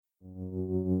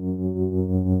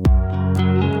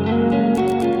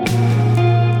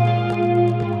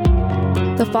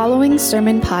The following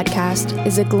sermon podcast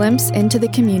is a glimpse into the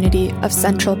community of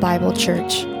Central Bible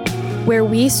Church, where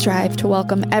we strive to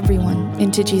welcome everyone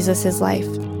into Jesus' life.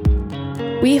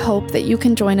 We hope that you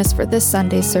can join us for this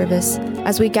Sunday service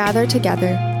as we gather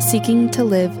together, seeking to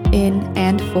live in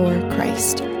and for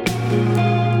Christ.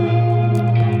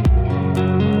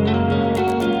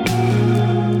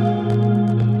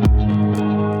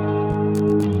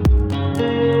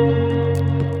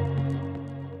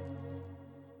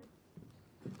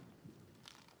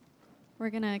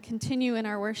 We're going to continue in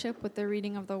our worship with the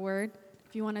reading of the Word.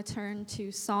 If you want to turn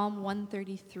to Psalm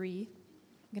 133,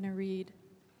 I'm going to read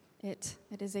it.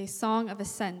 It is a song of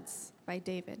ascents by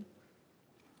David.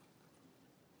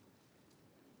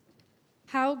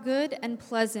 How good and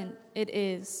pleasant it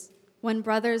is when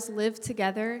brothers live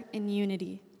together in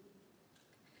unity.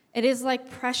 It is like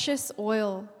precious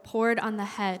oil poured on the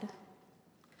head,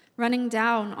 running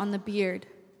down on the beard,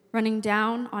 running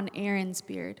down on Aaron's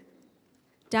beard,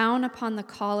 down upon the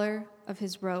collar of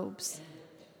his robes.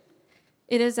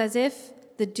 It is as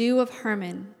if the dew of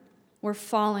Hermon were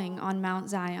falling on Mount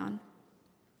Zion.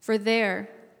 For there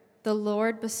the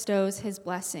Lord bestows his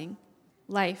blessing,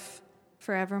 life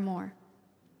forevermore.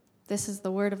 This is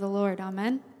the word of the Lord.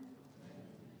 Amen.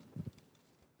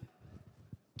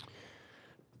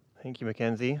 Thank you,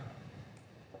 Mackenzie.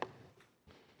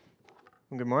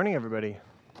 Well, good morning, everybody.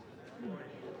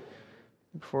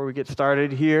 Before we get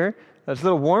started here, it's a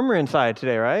little warmer inside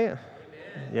today, right?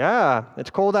 Yeah, it's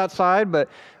cold outside, but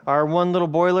our one little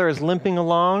boiler is limping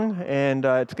along, and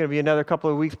it's going to be another couple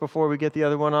of weeks before we get the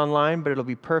other one online, but it'll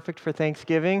be perfect for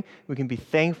Thanksgiving. We can be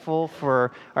thankful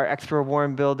for our extra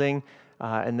warm building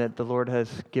and that the Lord has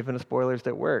given us boilers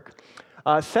that work.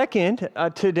 Second,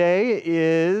 today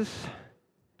is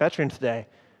Veterans Day.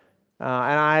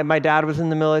 My dad was in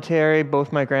the military.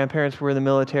 Both my grandparents were in the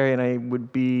military, and I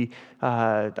would be,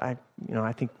 I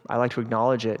think I like to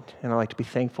acknowledge it, and I like to be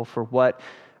thankful for what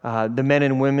the men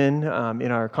and women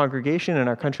in our congregation and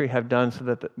our country have done, so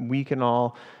that we can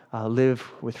all live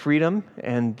with freedom,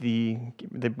 and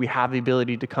that we have the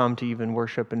ability to come to even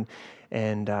worship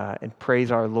and praise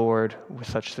our Lord with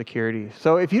such security.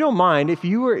 So, if you don't mind, if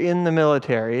you were in the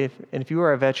military, and if you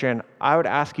are a veteran, I would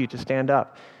ask you to stand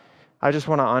up. I just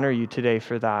want to honor you today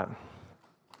for that.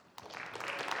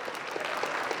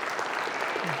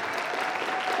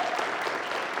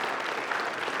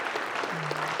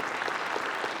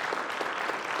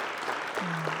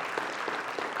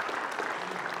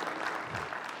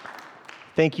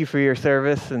 Thank you for your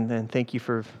service, and thank you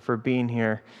for being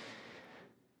here.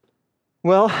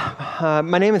 Well,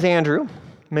 my name is Andrew.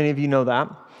 Many of you know that.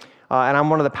 And I'm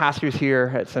one of the pastors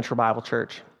here at Central Bible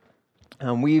Church.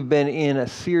 We've been in a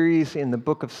series in the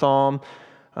book of Psalm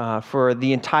for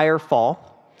the entire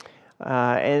fall.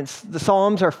 And the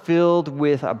Psalms are filled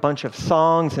with a bunch of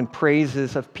songs and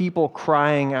praises of people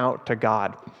crying out to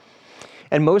God.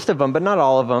 And most of them, but not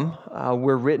all of them,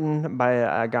 were written by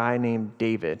a guy named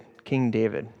David, King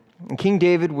David. And King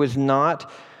David was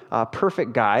not a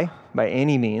perfect guy by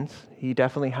any means. He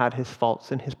definitely had his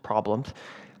faults and his problems.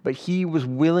 But he was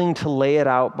willing to lay it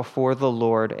out before the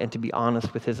Lord and to be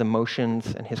honest with his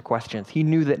emotions and his questions. He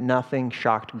knew that nothing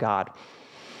shocked God.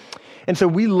 And so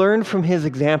we learn from his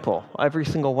example, every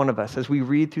single one of us. As we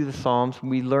read through the Psalms,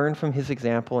 we learn from his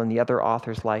example and the other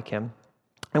authors like him.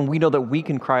 And we know that we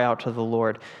can cry out to the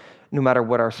Lord no matter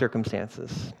what our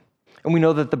circumstances. And we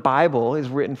know that the Bible is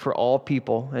written for all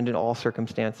people and in all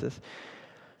circumstances.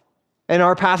 And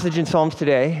our passage in Psalms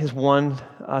today is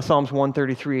Psalms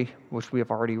 133, which we have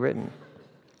already written.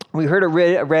 We heard it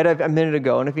read a minute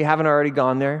ago, and if you haven't already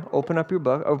gone there, open up your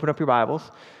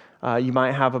Bibles. You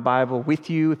might have a Bible with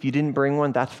you. If you didn't bring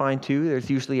one, that's fine too. There's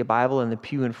usually a Bible in the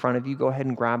pew in front of you. Go ahead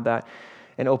and grab that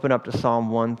and open up to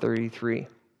Psalm 133.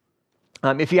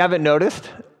 If you haven't noticed,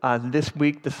 this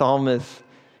week the psalm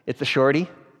it's a shorty.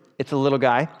 It's a little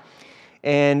guy.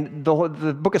 And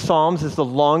the book of Psalms is the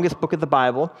longest book of the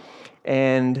Bible.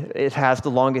 And it has the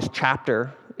longest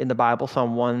chapter in the Bible,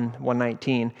 Psalm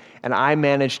 119. And I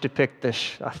managed to pick a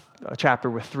chapter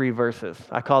with 3 verses.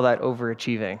 I call that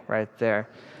overachieving right there.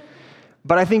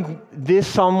 But I think this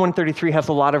Psalm 133 has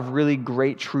a lot of really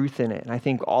great truth in it. And I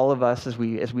think all of us, as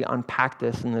we unpack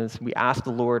this and as we ask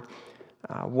the Lord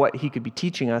what he could be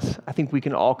teaching us, I think we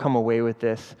can all come away with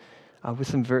this with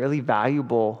some really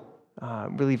valuable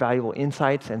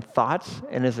insights and thoughts.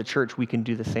 And as a church, we can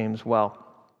do the same as well.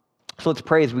 So let's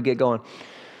pray as we get going.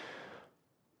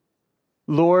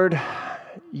 Lord,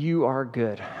 you are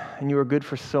good, and you are good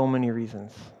for so many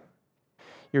reasons.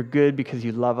 You're good because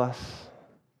you love us.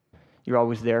 You're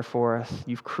always there for us.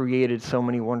 You've created so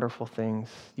many wonderful things.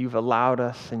 You've allowed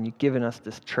us and you've given us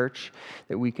this church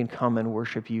that we can come and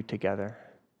worship you together.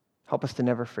 Help us to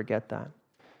never forget that.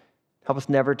 Help us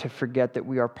never to forget that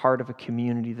we are part of a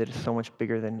community that is so much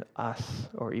bigger than us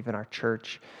or even our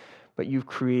church. But you've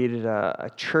created a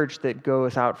church that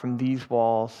goes out from these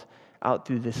walls, out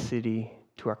through this city,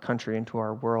 to our country and to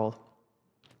our world,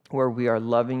 where we are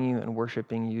loving you and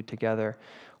worshiping you together,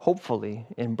 hopefully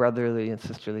in brotherly and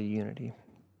sisterly unity.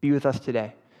 Be with us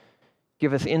today.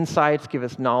 Give us insights, give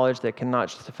us knowledge that can not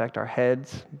just affect our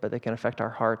heads, but that can affect our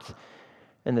hearts,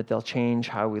 and that they'll change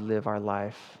how we live our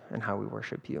life and how we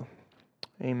worship you.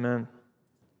 Amen.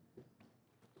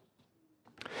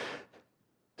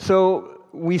 So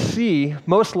we see,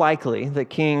 most likely, that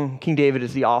King David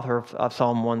is the author of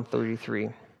Psalm 133.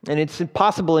 And it's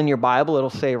possible in your Bible, it'll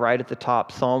say right at the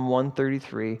top, Psalm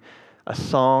 133, a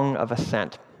song of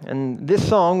ascent. And this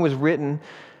song was written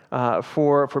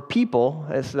for people,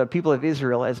 as the people of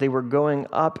Israel, as they were going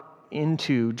up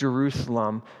into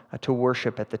Jerusalem to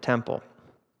worship at the temple.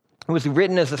 It was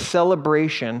written as a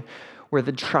celebration where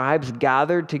the tribes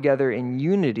gathered together in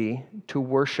unity to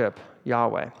worship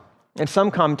Yahweh. And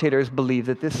some commentators believe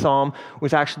that this psalm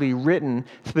was actually written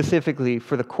specifically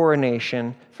for the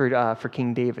coronation for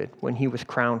King David when he was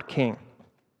crowned king.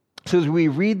 So as we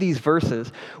read these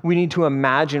verses, we need to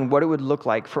imagine what it would look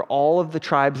like for all of the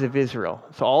tribes of Israel.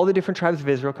 So all the different tribes of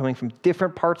Israel coming from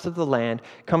different parts of the land,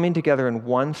 coming together in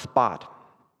one spot.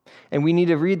 And we need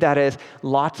to read that as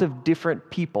lots of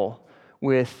different people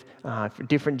with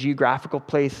different geographical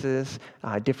places,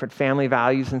 different family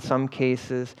values in some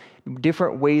cases,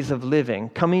 different ways of living,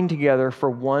 coming together for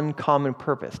one common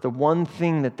purpose, the one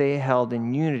thing that they held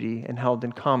in unity and held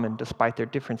in common despite their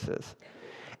differences.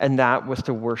 And that was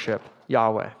to worship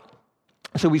Yahweh.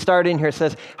 So we start in here, it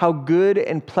says, how good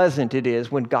and pleasant it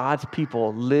is when God's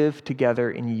people live together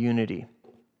in unity.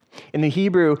 In the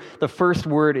Hebrew, the first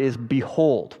word is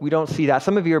behold. We don't see that.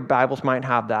 Some of your Bibles might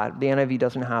have that. The NIV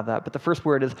doesn't have that. But the first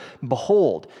word is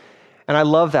behold. And I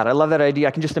love that. I love that idea.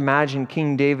 I can just imagine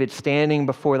King David standing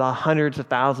before the hundreds of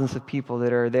thousands of people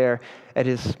that are there at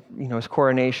his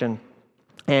coronation.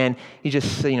 And he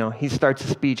just, he starts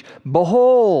his speech,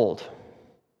 behold,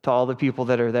 to all the people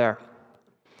that are there.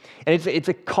 And it's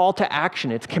a call to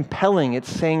action. It's compelling.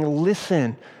 It's saying,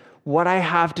 listen, what I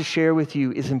have to share with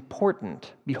you is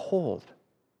important. Behold,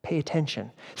 pay attention,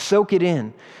 soak it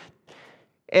in.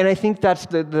 And I think that's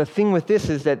the thing with this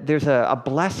is that there's a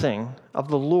blessing of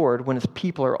the Lord when his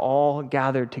people are all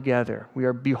gathered together. We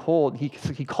are behold, he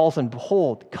calls them,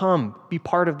 behold, come, be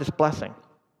part of this blessing.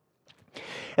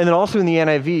 And then also in the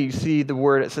NIV, you see the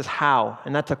word, it says how,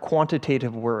 and that's a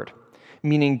quantitative word,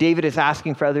 meaning David is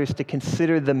asking for others to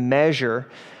consider the measure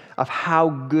of how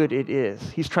good it is.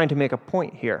 He's trying to make a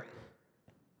point here,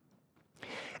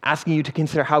 asking you to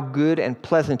consider how good and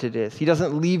pleasant it is. He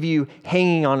doesn't leave you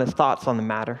hanging on his thoughts on the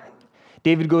matter.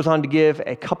 David goes on to give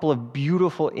a couple of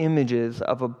beautiful images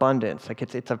of abundance. Like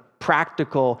it's a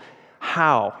practical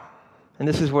how. And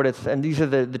this is what and these are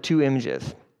the two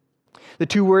images. The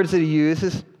two words that he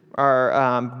uses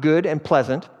are good and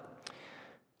pleasant.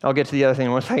 I'll get to the other thing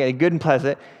in one second. Good and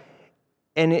pleasant.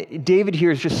 And David here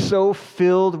is just so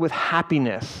filled with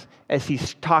happiness as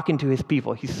he's talking to his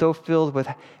people. He's so filled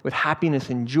with happiness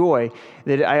and joy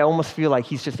that I almost feel like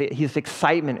his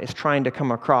excitement is trying to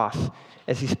come across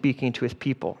as he's speaking to his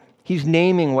people. He's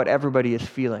naming what everybody is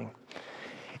feeling.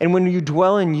 And when you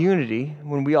dwell in unity,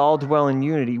 when we all dwell in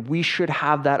unity, we should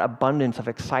have that abundance of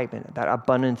excitement, that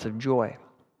abundance of joy.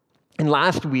 And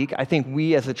last week, I think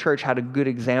we as a church had a good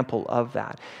example of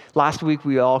that. Last week,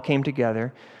 we all came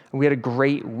together. We had a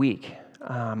great week.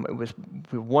 It was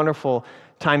a wonderful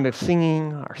time of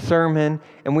singing, our sermon,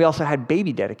 and we also had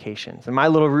baby dedications. And my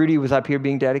little Rudy was up here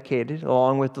being dedicated,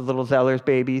 along with the little Zellers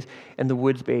babies and the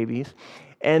Woods babies.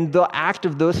 And the act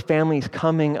of those families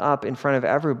coming up in front of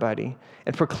everybody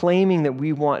and proclaiming that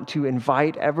we want to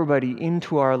invite everybody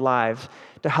into our lives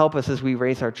to help us as we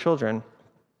raise our children,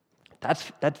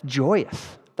 that's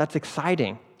joyous. That's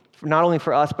exciting, not only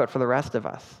for us, but for the rest of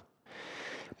us.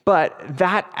 But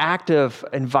that act of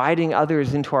inviting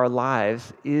others into our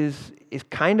lives is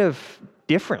kind of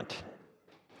different.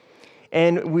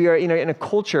 And we are in a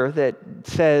culture that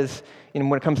says,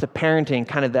 when it comes to parenting,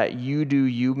 kind of that you do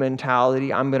you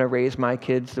mentality. I'm going to raise my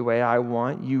kids the way I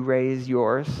want. You raise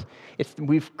yours.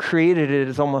 We've created it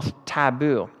as almost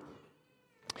taboo.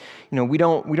 We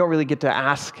don't really get to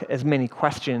ask as many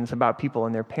questions about people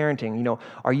and their parenting.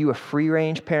 Are you a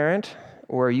free-range parent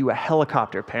or are you a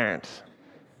helicopter parent?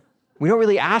 We don't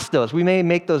really ask those. We may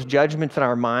make those judgments in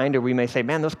our mind, or we may say,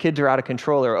 man, those kids are out of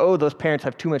control, or, oh, those parents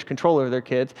have too much control over their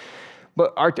kids.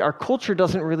 But our culture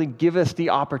doesn't really give us the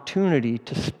opportunity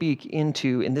to speak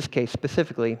into, in this case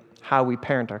specifically, how we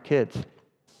parent our kids.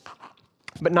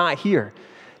 But not here.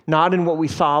 Not in what we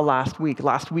saw last week.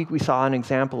 Last week we saw an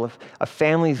example of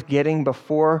families getting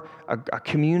before a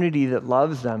community that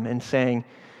loves them and saying,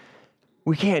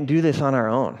 we can't do this on our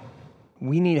own.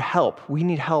 We need help. We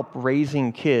need help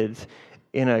raising kids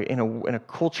in a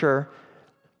culture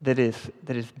that is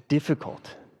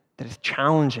difficult, that is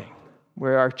challenging,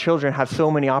 where our children have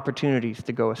so many opportunities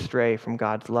to go astray from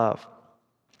God's love.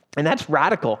 And that's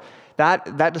radical.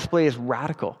 That display is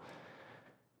radical.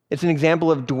 It's an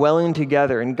example of dwelling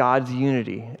together in God's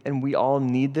unity, and we all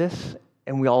need this,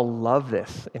 and we all love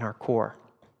this in our core.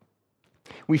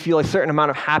 We feel a certain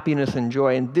amount of happiness and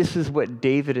joy, and this is what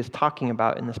David is talking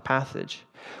about in this passage.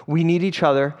 We need each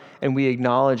other, and we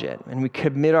acknowledge it, and we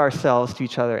commit ourselves to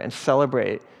each other and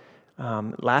celebrate.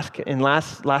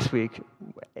 Last week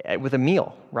with a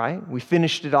meal, right? We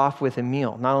finished it off with a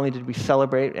meal. Not only did we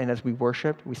celebrate, and as we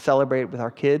worshiped, we celebrate with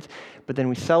our kids, but then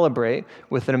we celebrate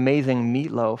with an amazing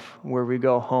meatloaf where we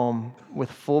go home with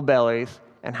full bellies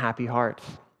and happy hearts.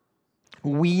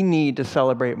 We need to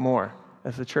celebrate more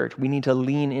as a church. We need to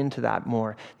lean into that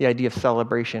more, the idea of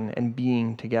celebration and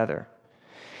being together.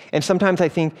 And sometimes I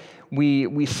think we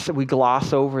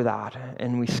gloss over that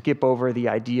and we skip over the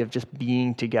idea of just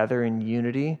being together in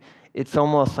unity. It's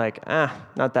almost like,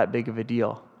 not that big of a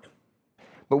deal.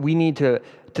 But we need to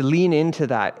lean into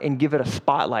that and give it a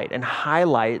spotlight and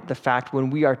highlight the fact when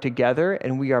we are together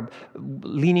and we are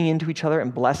leaning into each other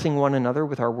and blessing one another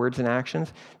with our words and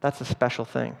actions, that's a special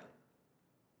thing.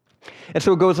 And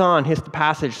so it goes on, here's the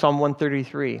passage, Psalm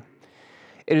 133.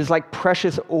 It is like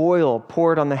precious oil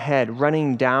poured on the head,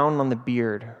 running down on the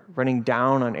beard, running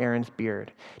down on Aaron's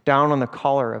beard, down on the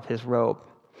collar of his robe.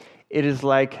 It is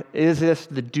as if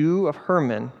the dew of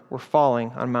Hermon were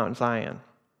falling on Mount Zion.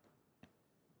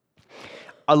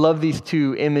 I love these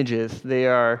two images. They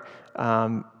are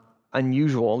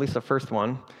unusual, at least the first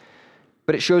one,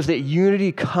 but it shows that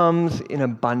unity comes in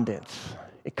abundance.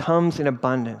 It comes in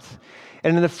abundance.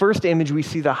 And in the first image, we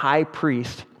see the high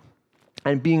priest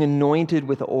and being anointed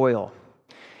with oil.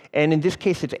 And in this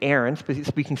case, it's Aaron,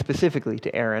 speaking specifically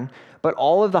to Aaron, but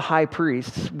all of the high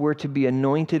priests were to be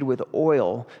anointed with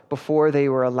oil before they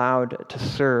were allowed to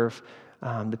serve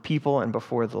the people and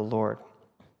before the Lord.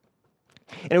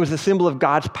 And it was a symbol of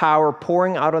God's power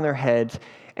pouring out on their heads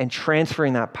and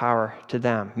transferring that power to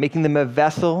them, making them a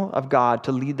vessel of God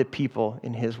to lead the people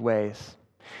in his ways.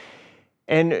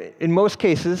 And in most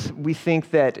cases, we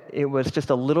think that it was just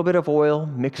a little bit of oil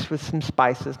mixed with some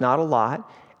spices, not a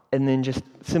lot, and then just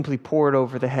simply poured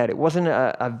over the head. It wasn't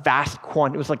a vast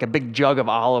quantity. It was like a big jug of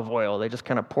olive oil. They just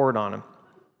kind of poured on him.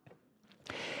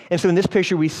 And so in this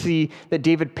picture, we see that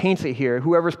David paints it here.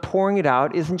 Whoever's pouring it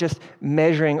out isn't just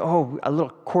measuring, a little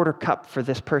quarter cup for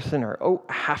this person, or,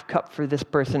 a half cup for this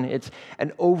person. It's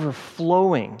an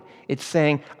overflowing. It's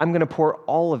saying, I'm going to pour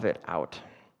all of it out.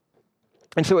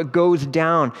 And so it goes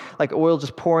down, like oil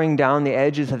just pouring down the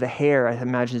edges of the hair. I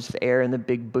imagine it's the hair and the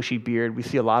big bushy beard. We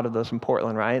see a lot of those in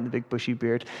Portland, right? The big bushy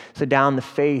beard. So down the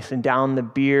face and down the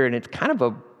beard. And it's kind of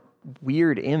a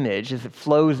weird image as it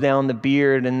flows down the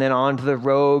beard and then onto the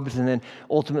robes and then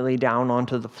ultimately down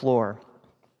onto the floor.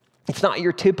 It's not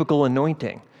your typical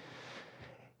anointing.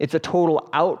 It's a total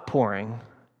outpouring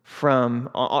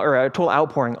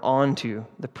onto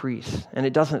the priest. And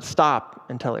it doesn't stop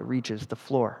until it reaches the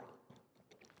floor.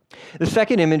 The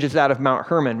second image is that of Mount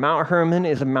Hermon. Mount Hermon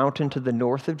is a mountain to the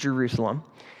north of Jerusalem,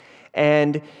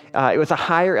 and it was a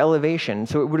higher elevation,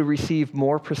 so it would have received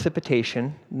more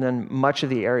precipitation than much of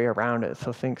the area around it.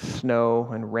 So think snow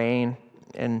and rain,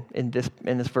 and in this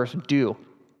verse, dew.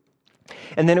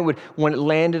 And then when it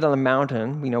landed on the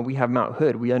mountain, we have Mount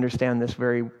Hood. We understand this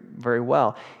very, very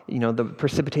well. The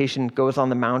precipitation goes on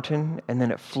the mountain, and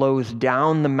then it flows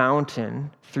down the mountain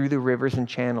through the rivers and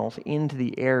channels into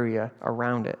the area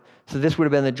around it. So this would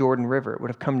have been the Jordan River. It would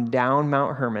have come down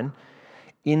Mount Hermon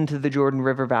into the Jordan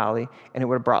River Valley, and it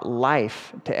would have brought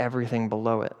life to everything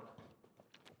below it.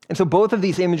 And so both of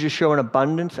these images show an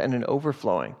abundance and an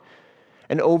overflowing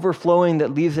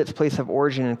that leaves its place of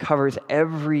origin and covers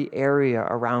every area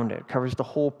around it, covers the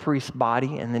whole priest's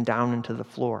body and then down into the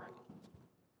floor.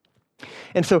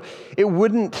 And so it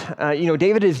wouldn't,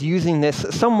 David is using this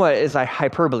somewhat as a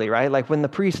hyperbole, right? Like when the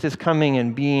priest is coming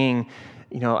and being,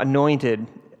 anointed,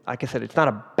 like I said, it's not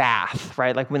a bath,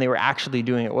 right? Like when they were actually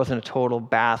doing it, it wasn't a total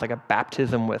bath, like a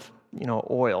baptism with,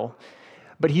 oil.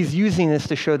 But he's using this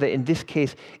to show that in this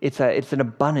case, it's an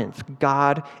abundance.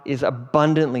 God is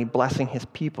abundantly blessing his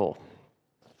people.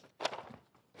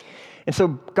 And so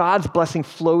God's blessing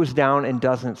flows down and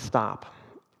doesn't stop.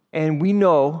 And we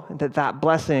know that that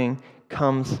blessing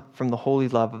comes from the holy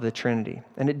love of the Trinity.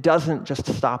 And it doesn't just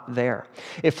stop there.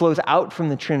 It flows out from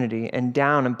the Trinity and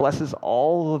down and blesses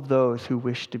all of those who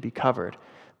wish to be covered.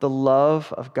 The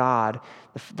love of God,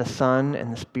 the Son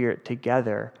and the Spirit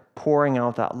together, pouring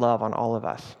out that love on all of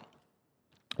us.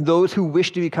 Those who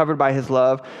wish to be covered by his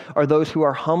love are those who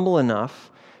are humble enough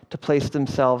to place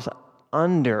themselves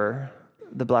under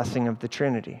the blessing of the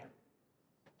Trinity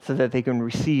so that they can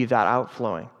receive that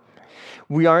outflowing.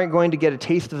 We aren't going to get a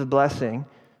taste of the blessing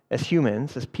as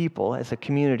humans, as people, as a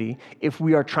community, if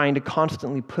we are trying to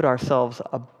constantly put ourselves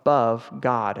above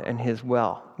God and his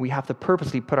will. We have to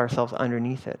purposely put ourselves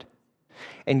underneath it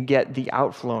and get the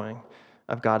outflowing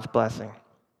of God's blessing.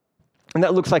 And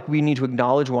that looks like we need to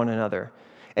acknowledge one another,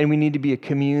 and we need to be a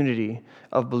community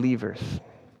of believers.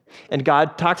 And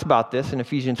God talks about this in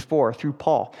Ephesians 4 through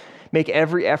Paul. Make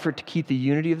every effort to keep the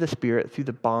unity of the Spirit through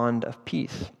the bond of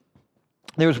peace.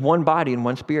 There is one body and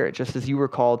one Spirit, just as you were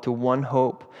called to one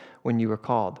hope when you were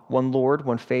called. One Lord,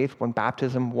 one faith, one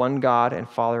baptism, one God and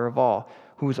Father of all,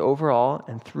 who is over all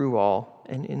and through all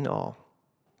and in all.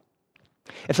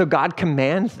 And so God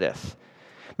commands this.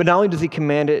 But not only does he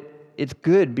command it, it's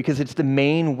good because it's the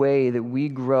main way that we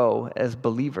grow as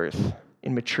believers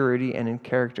in maturity and in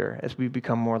character as we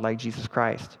become more like Jesus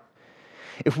Christ.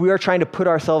 If we are trying to put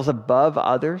ourselves above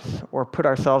others or put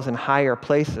ourselves in higher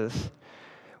places,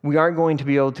 we aren't going to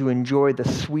be able to enjoy the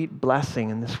sweet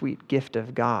blessing and the sweet gift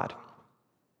of God.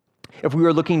 If we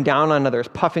are looking down on others,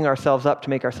 puffing ourselves up to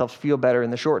make ourselves feel better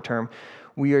in the short term,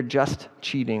 we are just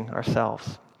cheating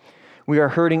ourselves. We are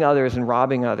hurting others and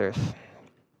robbing others.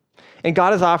 And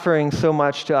God is offering so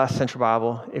much to us, Central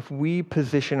Bible, if we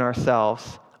position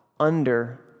ourselves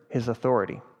under his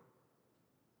authority.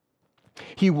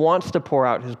 He wants to pour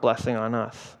out his blessing on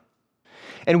us.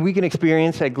 And we can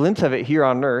experience a glimpse of it here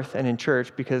on earth and in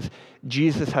church because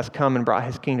Jesus has come and brought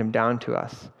his kingdom down to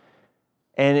us.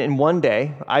 And in one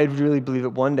day, I really believe that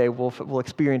one day we'll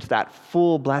experience that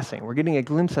full blessing. We're getting a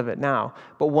glimpse of it now,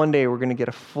 but one day we're going to get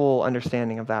a full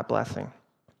understanding of that blessing.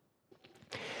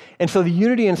 And so the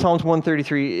unity in Psalms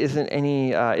 133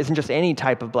 isn't just any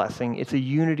type of blessing. It's a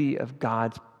unity of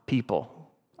God's people.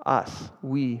 Us.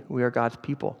 We are God's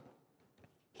people.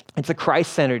 It's a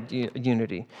Christ-centered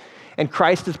unity. And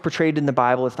Christ is portrayed in the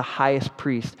Bible as the highest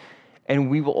priest, and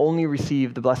we will only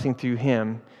receive the blessing through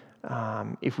him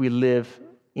if we live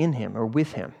in him or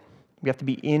with him. We have to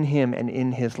be in him and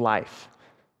in his life.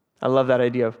 I love that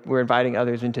idea of we're inviting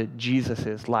others into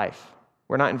Jesus' life.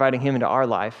 We're not inviting him into our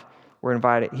life.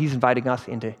 He's inviting us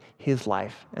into his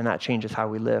life, and that changes how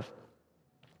we live.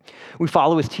 We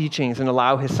follow his teachings and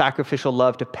allow his sacrificial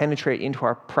love to penetrate into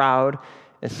our proud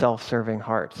and self-serving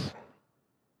hearts.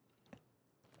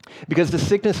 Because of the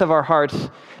sickness in our hearts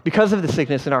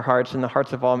and the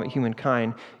hearts of all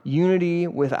humankind, unity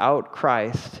without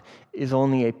Christ is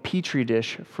only a petri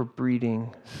dish for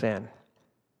breeding sin.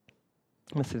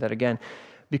 Let's say that again.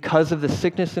 Because of the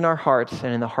sickness in our hearts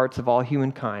and in the hearts of all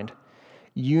humankind,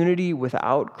 unity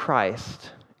without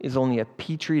Christ is only a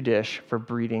petri dish for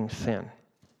breeding sin.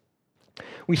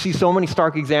 We see so many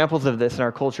stark examples of this in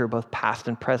our culture, both past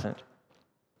and present.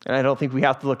 And I don't think we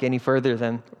have to look any further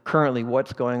than currently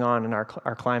what's going on in our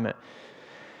climate.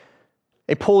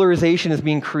 A polarization is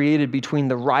being created between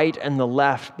the right and the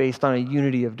left based on a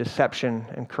unity of deception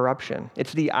and corruption.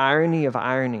 It's the irony of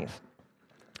ironies.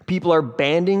 People are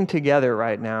banding together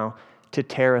right now to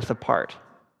tear us apart.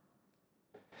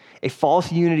 A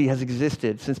false unity has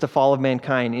existed since the fall of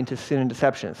mankind into sin and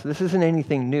deception. So this isn't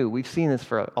anything new. We've seen this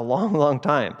for a long, long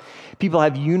time. People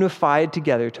have unified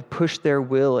together to push their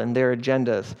will and their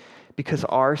agendas because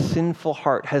our sinful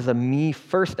heart has a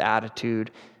me-first attitude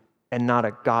and not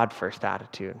a God-first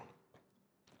attitude.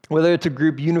 Whether it's a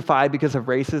group unified because of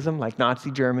racism, like Nazi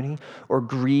Germany, or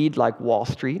greed, like Wall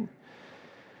Street,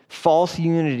 false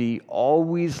unity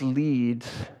always leads,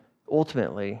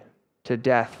 ultimately, to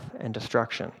death and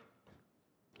destruction.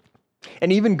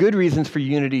 And even good reasons for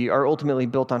unity are ultimately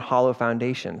built on hollow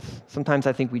foundations. Sometimes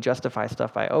I think we justify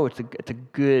stuff by, it's a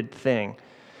good thing.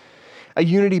 A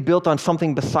unity built on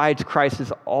something besides Christ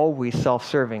is always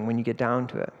self-serving when you get down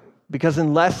to it. Because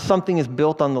unless something is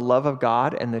built on the love of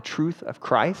God and the truth of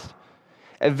Christ,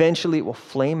 eventually it will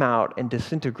flame out and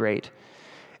disintegrate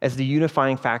as the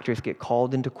unifying factors get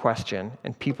called into question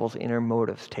and people's inner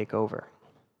motives take over.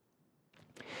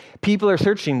 People are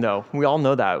searching, though. We all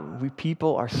know that.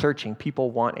 People are searching.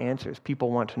 People want answers.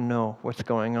 People want to know what's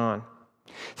going on.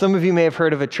 Some of you may have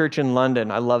heard of a church in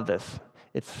London. I love this.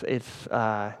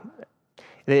 Let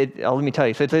me tell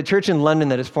you. So it's a church in London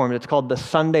that is formed. It's called the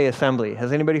Sunday Assembly.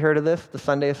 Has anybody heard of this, the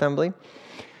Sunday Assembly?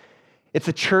 It's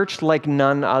a church like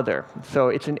none other. So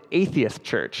it's an atheist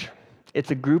church. It's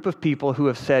a group of people who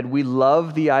have said, we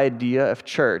love the idea of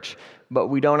church, but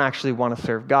we don't actually want to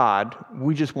serve God.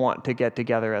 We just want to get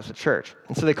together as a church.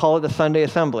 And so they call it the Sunday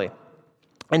Assembly.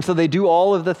 And so they do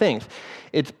all of the things.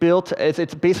 It's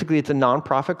basically a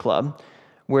nonprofit club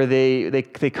where they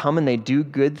come and they do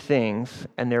good things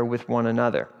and they're with one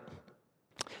another.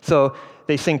 So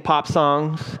they sing pop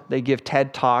songs, they give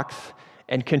TED Talks,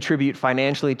 and contribute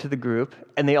financially to the group,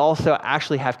 and they also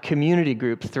actually have community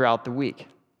groups throughout the week.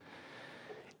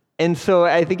 And so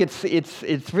I think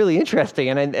it's really interesting,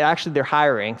 and actually they're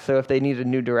hiring, so if they need a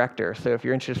new director, so if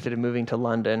you're interested in moving to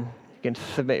London, you can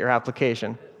submit your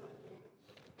application.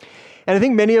 And I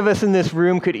think many of us in this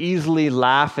room could easily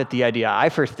laugh at the idea, I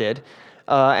first did,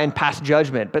 and pass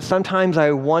judgment, but sometimes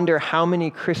I wonder how many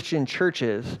Christian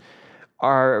churches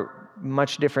are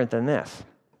much different than this.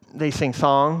 They sing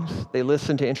songs, they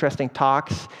listen to interesting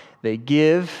talks, they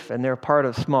give, and they're part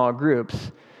of small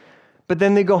groups. But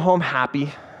then they go home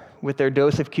happy with their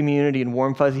dose of community and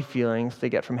warm, fuzzy feelings they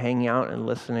get from hanging out and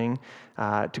listening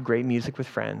to great music with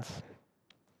friends.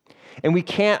 And we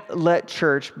can't let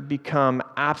church become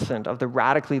absent of the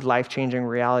radically life-changing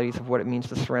realities of what it means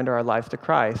to surrender our lives to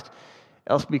Christ,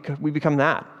 else we become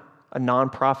that, a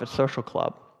nonprofit social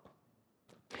club.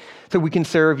 So we can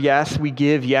serve, yes. We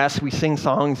give, yes. We sing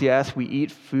songs, yes. We eat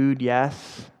food,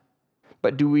 yes.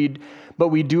 But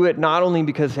we do it not only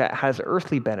because it has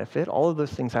earthly benefit. All of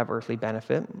those things have earthly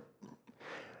benefit.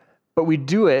 But we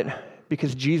do it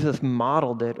because Jesus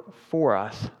modeled it for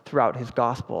us throughout his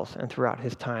Gospels and throughout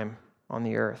his time on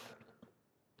the earth.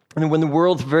 And when the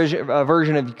world's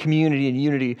version of community and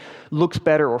unity looks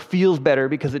better or feels better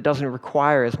because it doesn't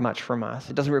require as much from us,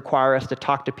 it doesn't require us to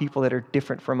talk to people that are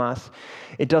different from us,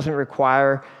 it doesn't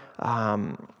require,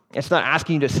 it's not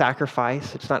asking you to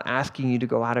sacrifice, it's not asking you to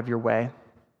go out of your way.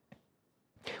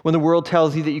 When the world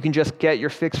tells you that you can just get your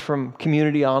fix from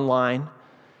community online,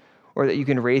 or that you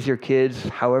can raise your kids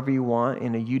however you want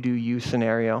in a you do you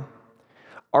scenario,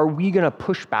 are we going to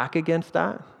push back against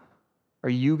that? Are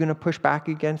you going to push back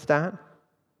against that?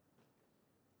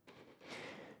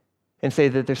 And say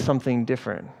that there's something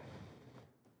different.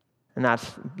 And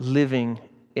that's living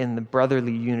in the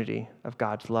brotherly unity of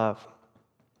God's love.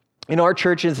 In our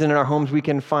churches and in our homes, we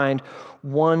can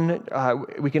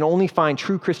only find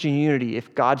true Christian unity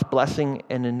if God's blessing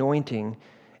and anointing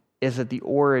is at the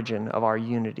origin of our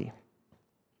unity.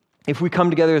 If we come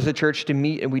together as a church to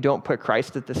meet and we don't put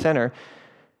Christ at the center,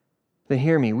 then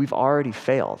hear me, we've already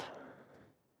failed.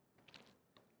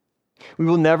 We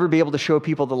will never be able to show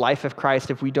people the life of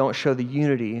Christ if we don't show the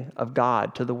unity of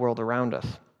God to the world around us.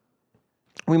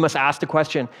 We must ask the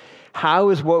question, how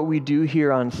is what we do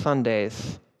here on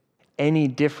Sundays any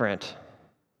different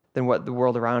than what the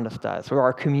world around us does, or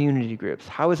our community groups?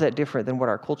 How is that different than what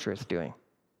our culture is doing?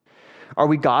 Are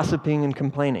we gossiping and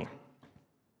complaining?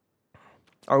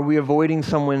 Are we avoiding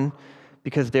someone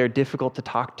because they're difficult to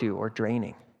talk to or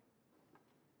draining?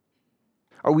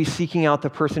 Are we seeking out the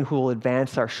person who will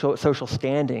advance our social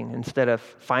standing instead of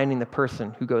finding the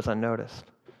person who goes unnoticed?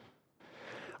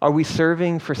 Are we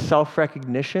serving for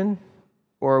self-recognition,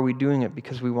 or are we doing it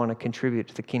because we want to contribute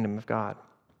to the kingdom of God?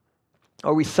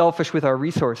 Are we selfish with our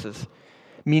resources?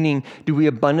 Meaning, do we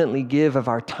abundantly give of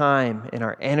our time and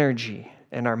our energy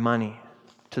and our money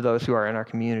to those who are in our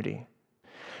community?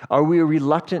 Are we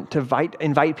reluctant to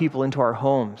invite people into our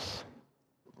homes?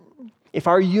 If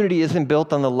our unity isn't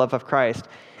built on the love of Christ,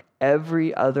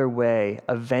 every other way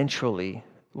eventually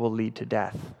will lead to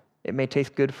death. It may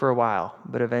taste good for a while,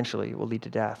 but eventually it will lead to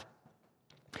death.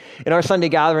 In our Sunday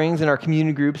gatherings, in our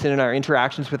community groups, and in our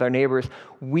interactions with our neighbors,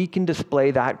 we can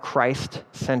display that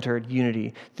Christ-centered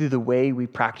unity through the way we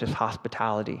practice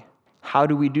hospitality. How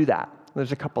do we do that?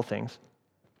 There's a couple things.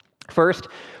 First,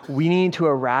 we need to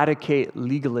eradicate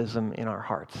legalism in our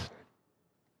hearts.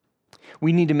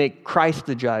 We need to make Christ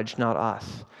the judge, not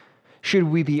us. Should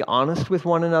we be honest with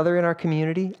one another in our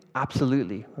community?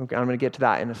 Absolutely. Okay, I'm going to get to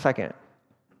that in a second.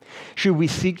 Should we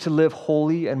seek to live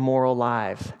holy and moral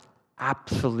lives?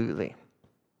 Absolutely.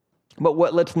 But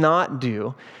what let's not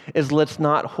do is let's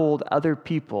not hold other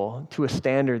people to a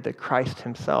standard that Christ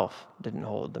himself didn't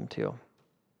hold them to.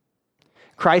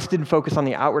 Christ didn't focus on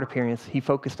the outward appearance, he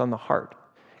focused on the heart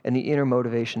and the inner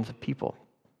motivations of people.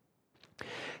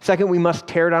 Second, we must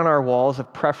tear down our walls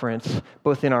of preference,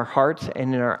 both in our hearts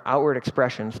and in our outward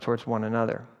expressions towards one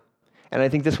another. And I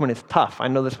think this one is tough. I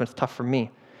know this one's tough for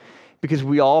me, because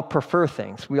we all prefer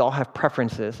things. We all have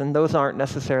preferences, and those aren't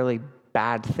necessarily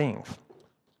bad things.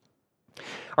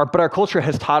 But our culture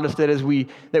has taught us that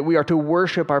we are to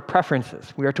worship our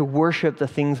preferences. We are to worship the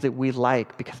things that we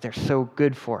like because they're so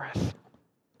good for us.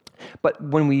 But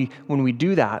when we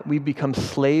do that, we become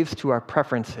slaves to our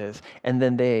preferences, and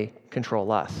then they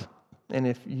control us. And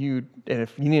if you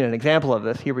need an example of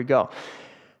this, here we go.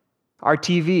 Our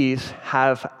TVs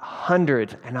have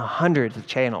hundreds and hundreds of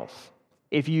channels.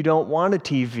 If you don't want a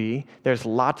TV, there's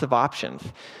lots of options.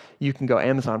 You can go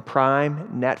Amazon Prime,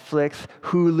 Netflix,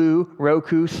 Hulu,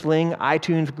 Roku, Sling,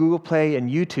 iTunes, Google Play, and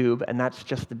YouTube, and that's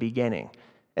just the beginning.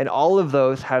 And all of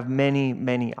those have many,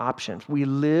 many options. We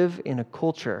live in a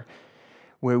culture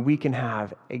where we can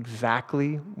have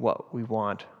exactly what we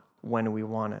want when we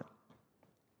want it.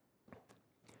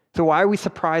 So why are we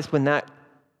surprised when that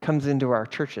comes into our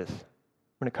churches,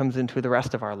 when it comes into the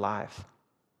rest of our lives?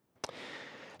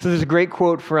 So there's a great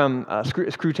quote from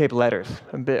Screwtape Letters,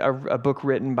 a book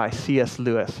written by C.S.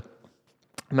 Lewis.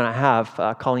 And I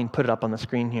have Colleen put it up on the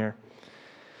screen here.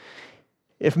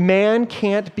 If man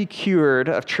can't be cured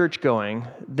of church going,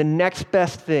 the next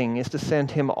best thing is to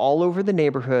send him all over the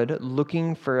neighborhood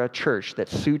looking for a church that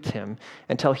suits him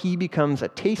until he becomes a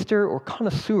taster or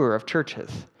connoisseur of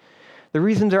churches. The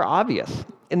reasons are obvious.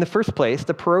 In the first place,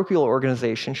 the parochial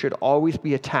organization should always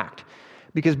be attacked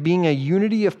because being a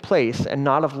unity of place and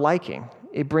not of liking,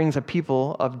 it brings a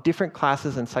people of different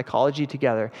classes and psychology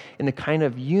together in the kind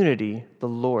of unity the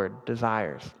Lord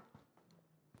desires.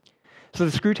 So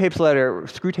the Screwtape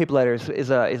Letters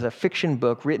is a fiction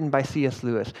book written by C.S.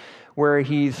 Lewis where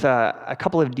a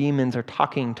couple of demons are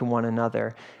talking to one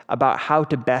another about how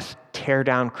to best tear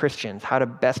down Christians, how to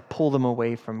best pull them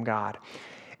away from God.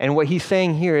 And what he's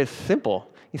saying here is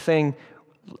simple. He's saying,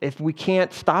 if we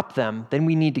can't stop them, then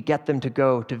we need to get them to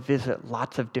go to visit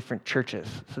lots of different churches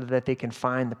so that they can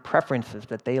find the preferences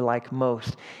that they like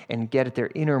most and get at their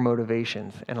inner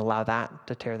motivations and allow that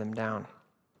to tear them down.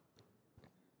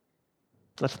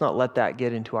 Let's not let that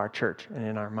get into our church and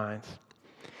in our minds.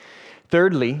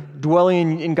 Thirdly,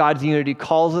 dwelling in God's unity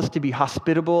calls us to be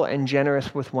hospitable and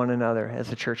generous with one another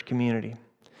as a church community.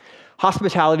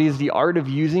 Hospitality is the art of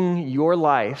using your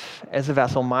life as a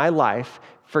vessel, my life,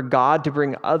 for God to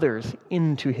bring others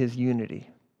into his unity.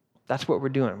 That's what we're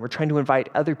doing. We're trying to invite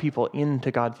other people into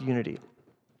God's unity.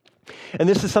 And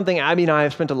this is something Abby and I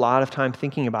have spent a lot of time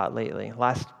thinking about lately,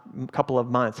 last couple of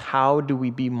months. How do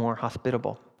we be more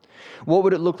hospitable? What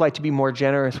would it look like to be more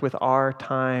generous with our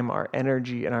time, our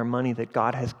energy, and our money that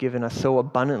God has given us so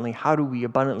abundantly? How do we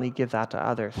abundantly give that to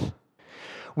others?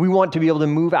 We want to be able to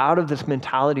move out of this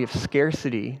mentality of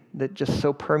scarcity that just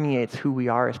so permeates who we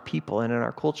are as people and in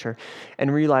our culture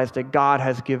and realize that God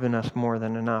has given us more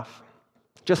than enough.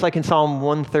 Just like in Psalm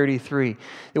 133,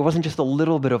 it wasn't just a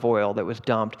little bit of oil that was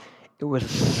dumped. It was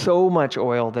so much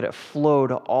oil that it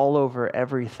flowed all over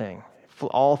everything,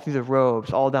 all through the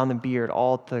robes, all down the beard,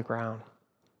 all to the ground.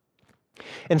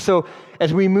 And so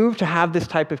as we move to have this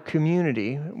type of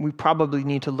community, we probably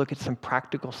need to look at some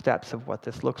practical steps of what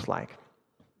this looks like.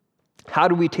 How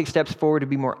do we take steps forward to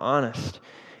be more honest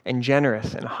and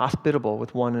generous and hospitable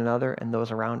with one another and those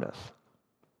around us?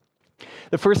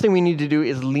 The first thing we need to do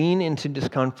is lean into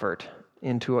discomfort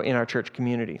in our church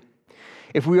community.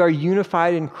 If we are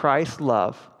unified in Christ's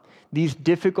love, these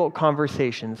difficult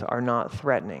conversations are not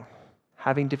threatening.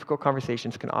 Having difficult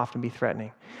conversations can often be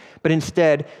threatening. But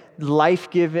instead, because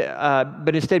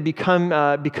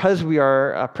we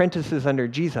are apprentices under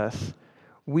Jesus,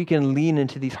 we can lean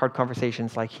into these hard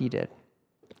conversations like he did.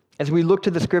 As we look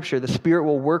to the scripture, the Spirit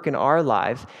will work in our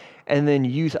lives and then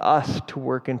use us to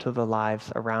work into the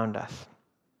lives around us.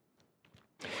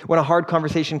 When a hard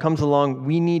conversation comes along,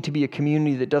 we need to be a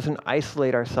community that doesn't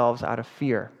isolate ourselves out of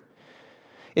fear.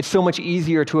 It's so much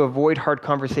easier to avoid hard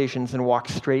conversations and walk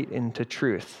straight into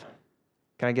truth.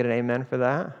 Can I get an amen for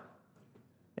that?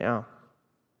 Yeah.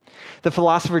 The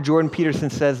philosopher Jordan Peterson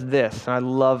says this, and I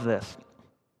love this.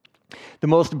 The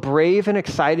most brave and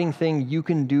exciting thing you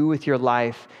can do with your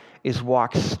life is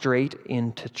walk straight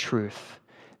into truth,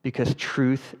 because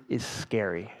truth is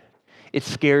scary. It's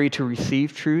scary to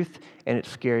receive truth, and it's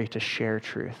scary to share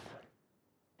truth.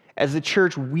 As a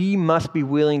church, we must be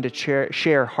willing to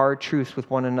share hard truths with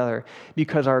one another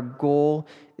because our goal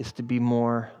is to be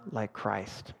more like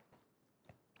Christ.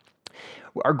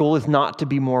 Our goal is not to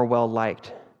be more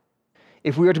well-liked.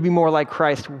 If we are to be more like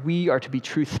Christ, we are to be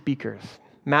truth speakers.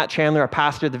 Matt Chandler, a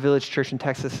pastor at the Village Church in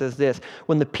Texas, says this: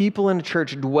 when the people in a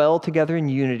church dwell together in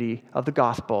unity of the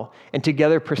gospel and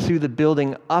together pursue the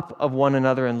building up of one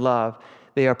another in love,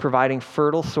 they are providing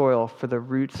fertile soil for the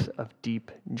roots of deep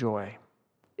joy.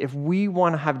 If we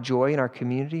want to have joy in our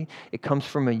community, it comes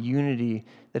from a unity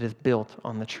that is built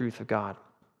on the truth of God.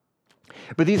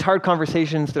 But these hard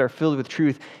conversations that are filled with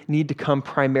truth need to come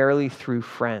primarily through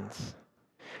friends.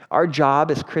 Our job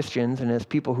as Christians and as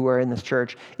people who are in this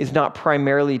church is not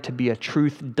primarily to be a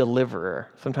truth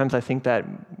deliverer. Sometimes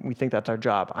we think that's our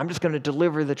job. I'm just going to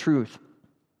deliver the truth.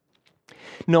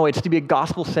 No, it's to be a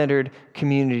gospel-centered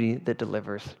community that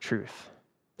delivers truth.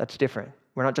 That's different.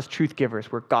 We're not just truth givers.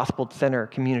 We're a gospel-centered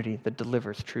community that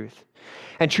delivers truth.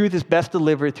 And truth is best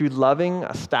delivered through loving,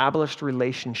 established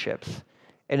relationships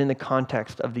and in the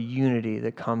context of the unity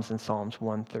that comes in Psalms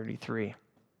 133.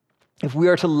 If we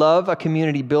are to love a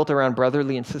community built around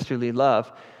brotherly and sisterly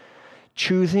love,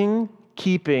 choosing,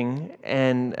 keeping,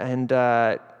 and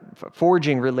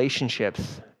forging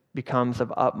relationships becomes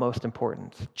of utmost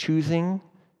importance. Choosing,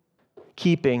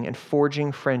 keeping, and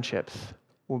forging friendships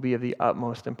will be of the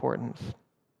utmost importance.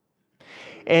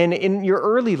 And in your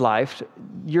early life,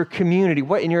 your community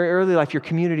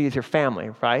is your family,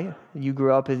 right? You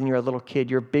grew up and you're a little kid.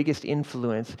 Your biggest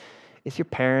influence is your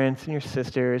parents and your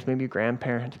sisters, maybe your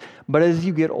grandparents. But as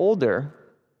you get older,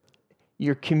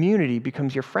 your community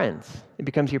becomes your friends. It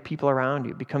becomes your people around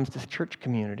you. It becomes this church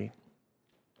community.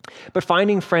 But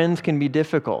finding friends can be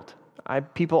difficult.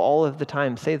 People all of the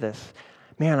time say this.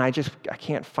 Man, I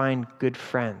can't find good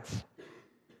friends.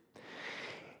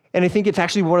 And I think it's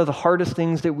actually one of the hardest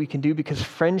things that we can do because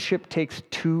friendship takes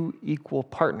two equal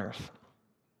partners.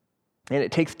 And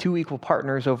it takes two equal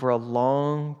partners over a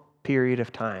long period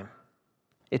of time.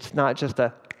 It's not just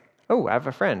I have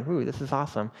a friend. Ooh, this is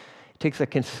awesome. It takes a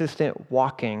consistent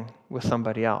walking with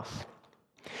somebody else.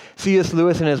 C.S.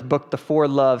 Lewis in his book, The Four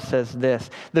Loves, says this: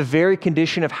 the very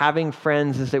condition of having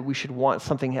friends is that we should want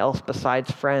something else besides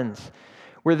friends.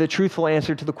 Where the truthful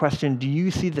answer to the question, do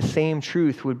you see the same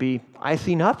truth, would be, I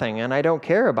see nothing and I don't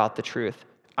care about the truth.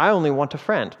 I only want a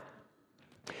friend.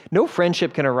 No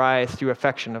friendship can arise, though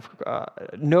affection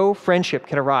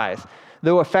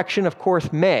of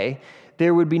course may,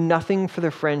 there would be nothing for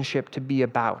the friendship to be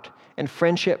about. And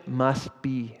friendship must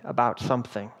be about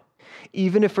something.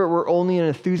 Even if it were only an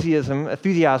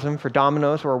enthusiasm for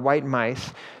dominoes or white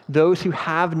mice, those who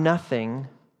have nothing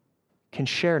can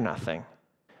share nothing.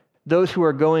 Those who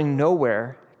are going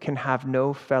nowhere can have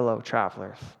no fellow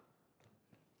travelers.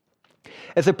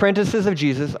 As apprentices of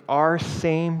Jesus, our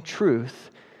same truth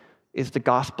is the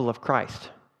gospel of Christ.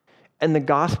 And the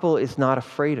gospel is not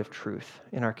afraid of truth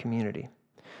in our community.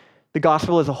 The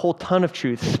gospel is a whole ton of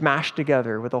truth smashed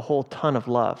together with a whole ton of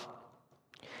love.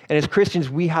 And as Christians,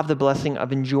 we have the blessing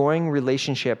of enjoying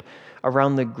relationship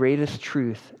around the greatest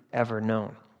truth ever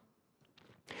known.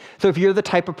 So if you're the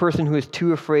type of person who is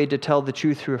too afraid to tell the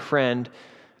truth to a friend,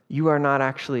 you are not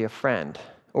actually a friend,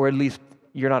 or at least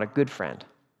you're not a good friend.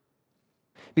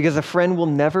 Because a friend will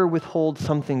never withhold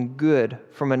something good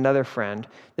from another friend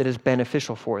that is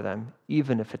beneficial for them,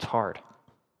 even if it's hard.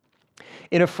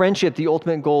 In a friendship, the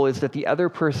ultimate goal is that the other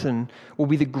person will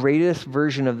be the greatest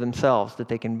version of themselves that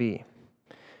they can be.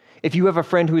 If you have a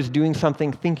friend who is doing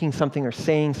something, thinking something, or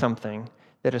saying something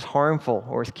that is harmful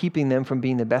or is keeping them from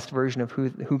being the best version of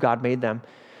who God made them,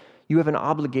 you have an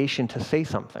obligation to say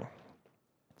something.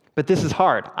 But this is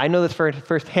hard. I know this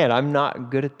firsthand. I'm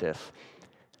not good at this.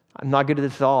 I'm not good at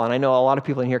this at all, and I know a lot of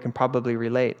people in here can probably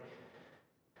relate.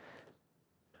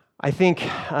 I think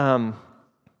the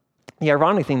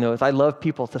ironic thing, though, is I love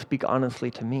people to speak honestly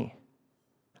to me.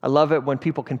 I love it when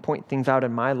people can point things out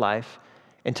in my life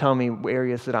and tell me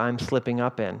areas that I'm slipping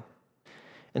up in.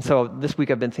 And so this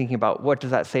week I've been thinking about what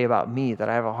does that say about me, that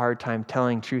I have a hard time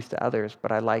telling truth to others,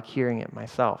 but I like hearing it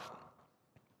myself.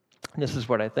 And this is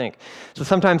what I think. So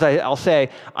sometimes I'll say,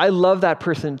 I love that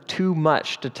person too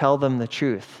much to tell them the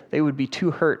truth. They would be too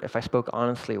hurt if I spoke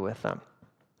honestly with them.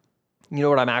 You know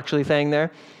what I'm actually saying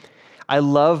there? I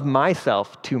love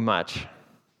myself too much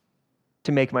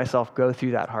to make myself go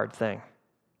through that hard thing.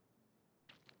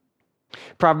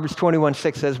 Proverbs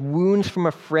 21:6 says, wounds from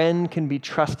a friend can be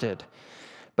trusted,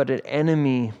 but an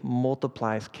enemy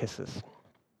multiplies kisses.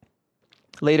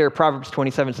 Later, Proverbs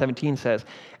 27:17 says,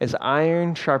 as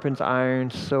iron sharpens iron,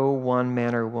 so one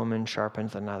man or woman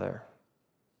sharpens another.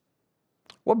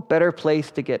 What better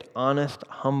place to get honest,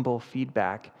 humble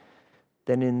feedback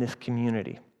than in this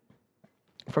community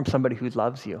from somebody who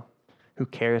loves you, who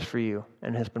cares for you,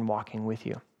 and has been walking with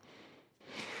you?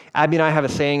 Abby and I have a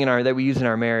saying that we use in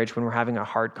our marriage when we're having a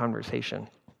hard conversation.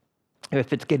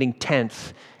 If it's getting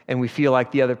tense and we feel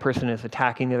like the other person is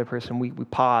attacking the other person, we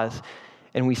pause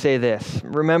and we say this: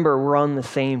 remember, we're on the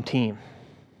same team,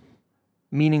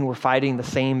 meaning we're fighting the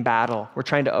same battle. We're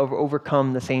trying to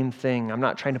overcome the same thing. I'm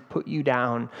not trying to put you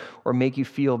down or make you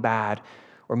feel bad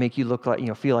or make you look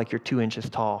like, feel like you're 2 inches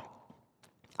tall.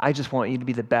 I just want you to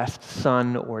be the best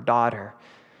son or daughter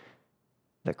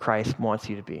that Christ wants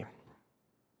you to be.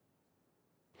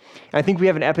 I think we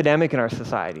have an epidemic in our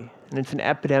society, and it's an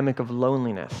epidemic of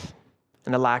loneliness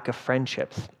and a lack of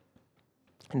friendships.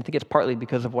 And I think it's partly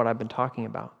because of what I've been talking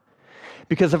about.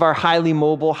 Because of our highly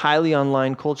mobile, highly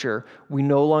online culture, we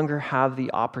no longer have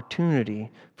the opportunity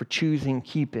for choosing,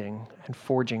 keeping, and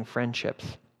forging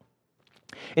friendships.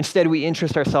 Instead, we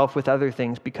interest ourselves with other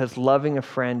things because loving a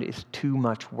friend is too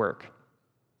much work.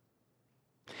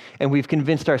 And we've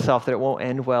convinced ourselves that it won't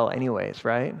end well anyways,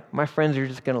 right? My friends are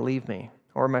just going to leave me,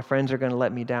 or my friends are going to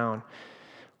let me down,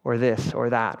 or this, or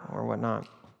that, or whatnot.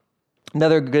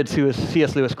 Another good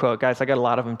C.S. Lewis quote, guys, I got a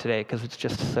lot of them today because it's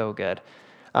just so good.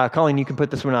 Colleen, you can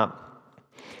put this one up.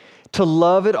 To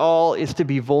love at all is to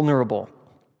be vulnerable.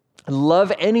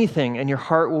 Love anything and your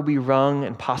heart will be wrung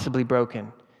and possibly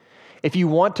broken. If you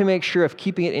want to make sure of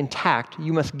keeping it intact,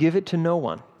 you must give it to no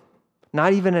one,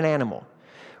 not even an animal.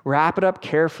 Wrap it up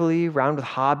carefully, round with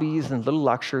hobbies and little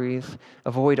luxuries.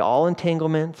 Avoid all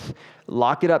entanglements.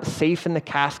 Lock it up safe in the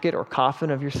casket or coffin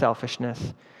of your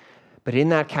selfishness. But in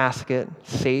that casket,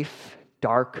 safe,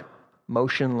 dark,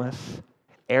 motionless,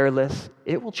 airless,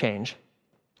 it will change.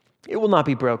 It will not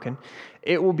be broken.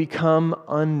 It will become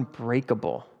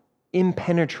unbreakable,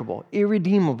 impenetrable,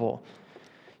 irredeemable.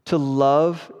 To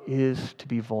love is to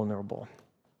be vulnerable.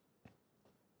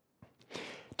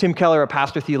 Tim Keller, a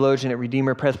pastor theologian at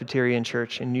Redeemer Presbyterian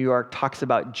Church in New York, talks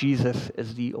about Jesus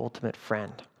as the ultimate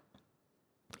friend.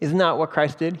 Isn't that what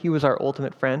Christ did? He was our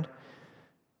ultimate friend.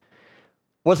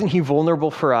 Wasn't he vulnerable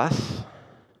for us?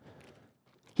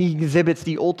 He exhibits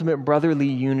the ultimate brotherly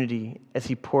unity as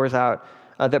he poured out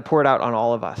on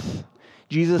all of us.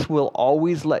 Jesus will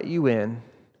always let you in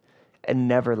and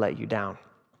never let you down.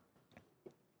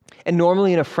 And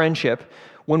normally in a friendship,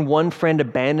 when one friend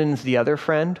abandons the other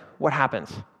friend, what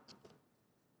happens?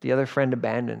 The other friend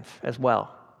abandons as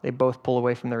well. They both pull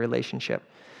away from the relationship.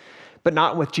 But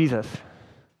not with Jesus.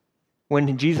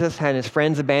 When Jesus had his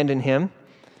friends abandon him,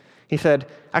 he said,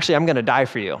 actually, I'm going to die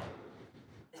for you. I'm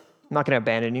not going to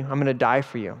abandon you. I'm going to die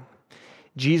for you.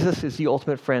 Jesus is the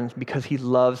ultimate friend because he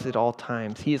loves at all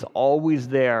times. He is always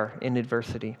there in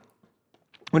adversity.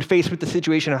 When faced with the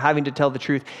situation of having to tell the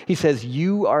truth, he says,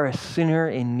 you are a sinner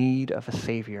in need of a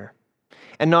Savior.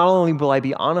 And not only will I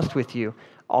be honest with you,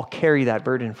 I'll carry that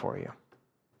burden for you.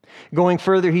 Going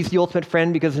further, he's the ultimate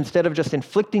friend because instead of just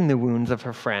inflicting the wounds of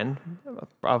her friend,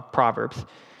 of Proverbs,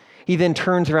 he then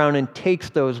turns around and takes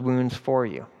those wounds for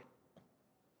you.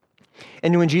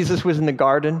 And when Jesus was in the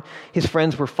garden, his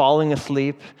friends were falling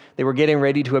asleep. They were getting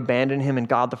ready to abandon him, and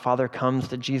God the Father comes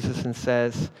to Jesus and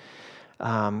says,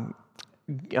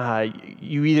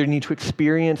 you either need to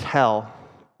experience hell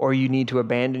or you need to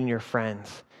abandon your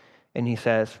friends. And he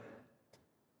says,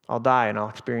 I'll die and I'll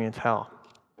experience hell.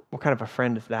 What kind of a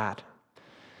friend is that?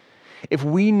 If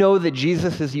we know that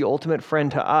Jesus is the ultimate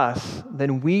friend to us,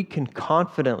 then we can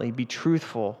confidently be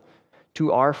truthful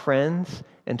to our friends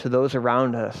and to those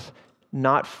around us,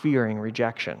 not fearing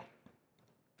rejection.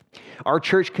 Our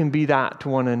church can be that to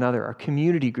one another. Our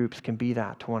community groups can be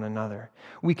that to one another.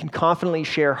 We can confidently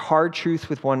share hard truths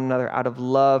with one another out of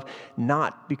love,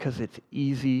 not because it's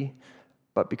easy,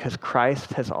 but because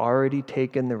Christ has already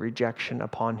taken the rejection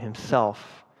upon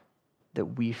himself that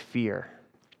we fear.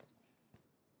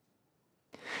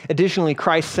 Additionally,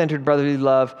 Christ-centered brotherly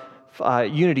love,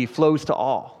 unity flows to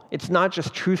all. It's not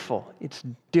just truthful, it's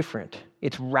different,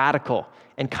 it's radical,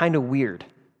 and kind of weird.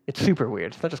 It's super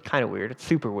weird. It's not just kind of weird, it's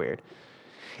super weird.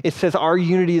 It says our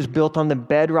unity is built on the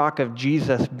bedrock of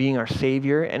Jesus being our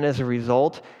Savior, and as a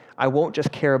result, I won't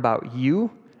just care about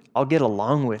you, I'll get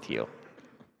along with you.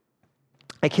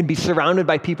 I can be surrounded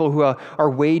by people who are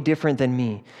way different than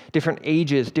me, different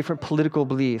ages, different political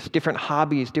beliefs, different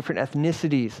hobbies, different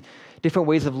ethnicities, different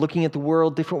ways of looking at the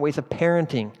world, different ways of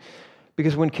parenting.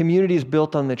 Because when community is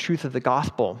built on the truth of the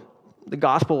gospel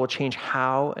will change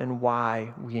how and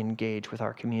why we engage with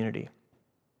our community.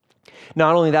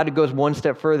 Not only that, it goes one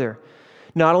step further.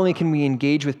 Not only can we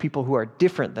engage with people who are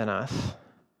different than us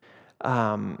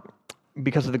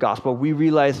because of the gospel, we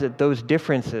realize that those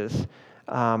differences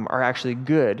are actually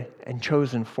good and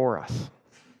chosen for us.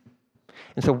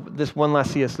 And so this one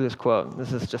last C.S. Lewis quote,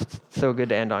 this is just so good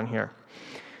to end on here.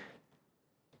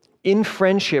 In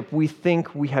friendship, we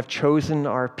think we have chosen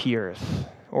our peers,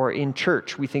 or in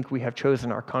church, we think we have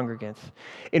chosen our congregants.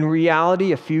 In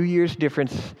reality, a few years'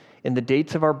 difference in the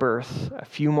dates of our births, a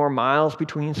few more miles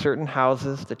between certain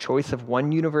houses, the choice of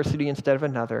one university instead of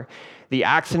another, the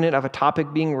accident of a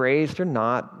topic being raised or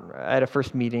not at a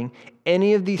first meeting,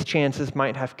 any of these chances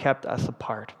might have kept us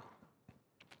apart.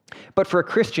 But for a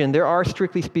Christian, there are,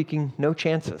 strictly speaking, no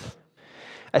chances.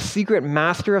 A secret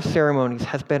master of ceremonies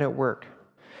has been at work.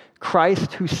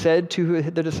 Christ, who said to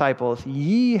the disciples,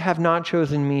 "Ye have not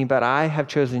chosen me, but I have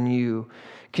chosen you,"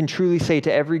 can truly say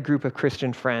to every group of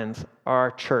Christian friends,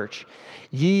 our church,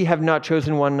 "Ye have not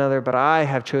chosen one another, but I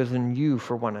have chosen you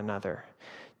for one another."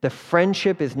 The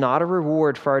friendship is not a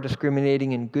reward for our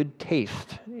discriminating in good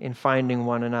taste in finding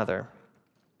one another.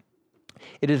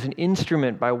 It is an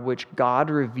instrument by which God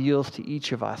reveals to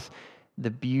each of us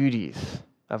the beauties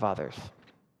of others.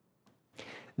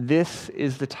 This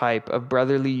is the type of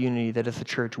brotherly unity that as a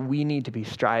church we need to be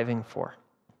striving for.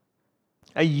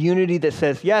 A unity that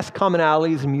says, yes,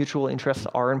 commonalities and mutual interests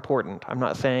are important. I'm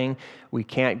not saying we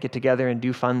can't get together and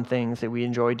do fun things that we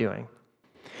enjoy doing.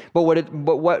 But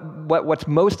what's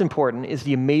most important is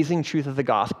the amazing truth of the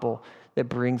gospel that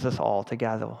brings us all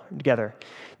together.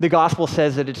 The gospel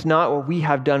says that it's not what we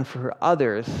have done for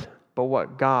others, but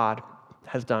what God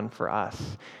has done for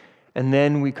us. And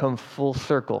then we come full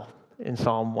circle in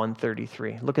Psalm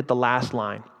 133. Look at the last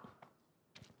line.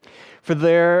 For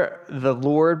there the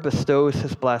Lord bestows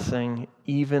his blessing,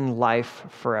 even life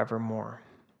forevermore.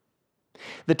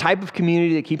 The type of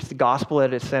community that keeps the gospel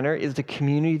at its center is the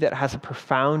community that has a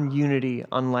profound unity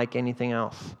unlike anything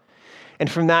else. And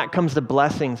from that comes the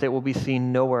blessings that will be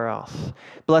seen nowhere else.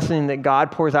 Blessing that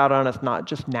God pours out on us not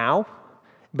just now,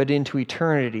 but into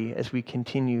eternity as we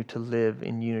continue to live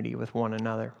in unity with one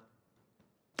another.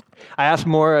 I asked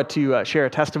Maura to share a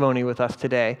testimony with us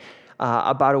today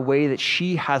about a way that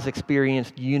she has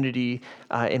experienced unity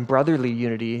in brotherly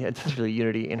unity and sisterly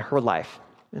unity in her life.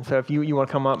 And so if you want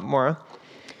to come up, Maura.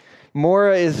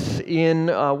 Maura is in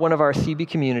one of our CB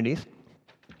communities,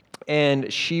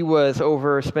 and she was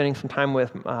over spending some time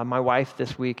with my wife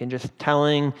this week and just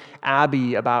telling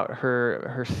Abby about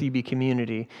her CB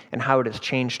community and how it has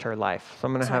changed her life. So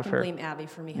I'm going to have her. Blame Abby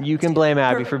for me. You can blame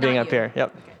Abby Perfect, for being not up you. here.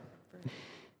 Yep. Okay.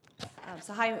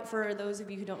 So hi, for those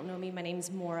of you who don't know me, my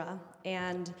name's Maura,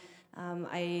 and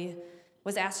I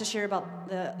was asked to share about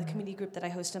the community group that I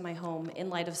host in my home in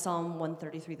light of Psalm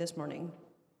 133 this morning.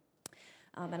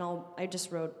 And I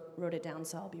just wrote it down,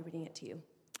 so I'll be reading it to you.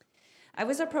 I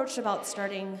was approached about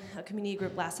starting a community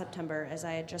group last September as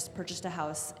I had just purchased a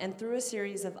house, and through a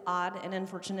series of odd and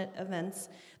unfortunate events,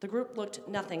 the group looked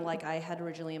nothing like I had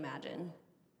originally imagined.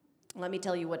 Let me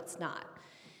tell you what it's not.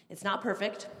 It's not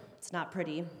perfect, it's not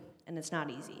pretty, and it's not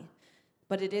easy.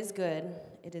 But it is good,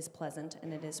 it is pleasant,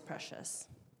 and it is precious.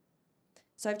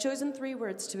 So I've chosen 3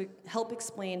 words to help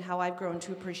explain how I've grown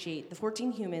to appreciate the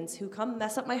 14 humans who come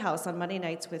mess up my house on Monday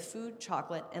nights with food,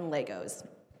 chocolate, and Legos.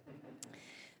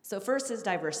 So first is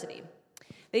diversity.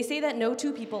 They say that no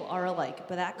 2 people are alike,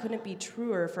 but that couldn't be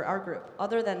truer for our group.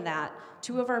 Other than that,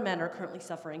 2 of our men are currently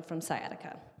suffering from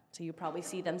sciatica. So you probably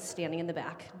see them standing in the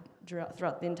back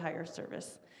throughout the entire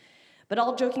service. But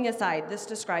all joking aside, this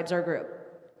describes our group.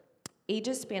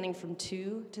 Ages spanning from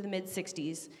 2 to the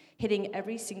mid-60s, hitting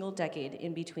every single decade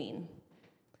in between.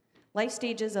 Life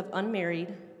stages of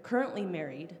unmarried, currently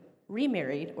married,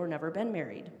 remarried, or never been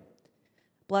married.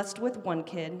 Blessed with 1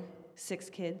 kid, 6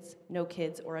 kids, no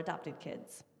kids, or adopted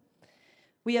kids.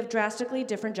 We have drastically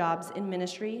different jobs in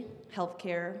ministry,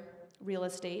 healthcare, real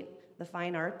estate, the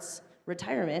fine arts,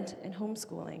 retirement, and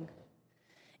homeschooling.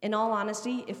 In all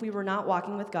honesty, if we were not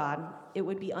walking with God, it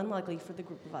would be unlikely for the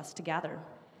group of us to gather.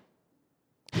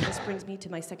 This brings me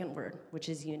to my second word, which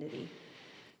is unity.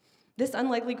 This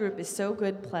unlikely group is so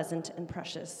good, pleasant, and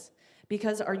precious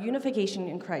because our unification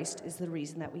in Christ is the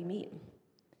reason that we meet.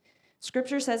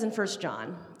 Scripture says in 1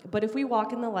 John, "But if we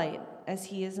walk in the light, as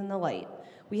he is in the light,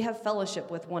 we have fellowship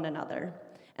with one another,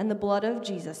 and the blood of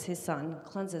Jesus, his Son,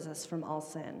 cleanses us from all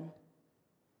sin."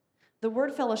 The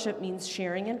word fellowship means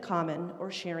sharing in common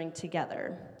or sharing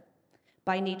together.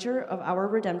 By nature of our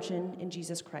redemption in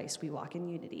Jesus Christ, we walk in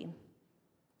unity.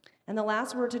 And the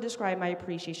last word to describe my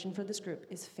appreciation for this group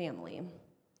is family.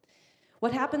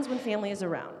 What happens when family is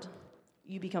around?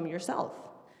 You become yourself.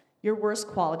 Your worst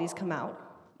qualities come out.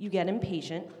 You get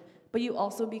impatient, but you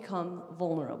also become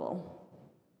vulnerable.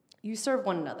 You serve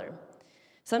one another,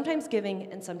 sometimes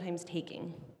giving and sometimes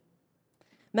taking.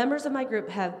 Members of my group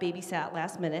have babysat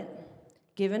last minute,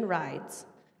 given rides,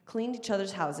 cleaned each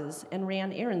other's houses, and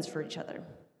ran errands for each other.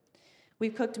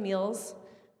 We've cooked meals,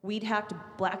 weed-hacked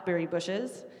blackberry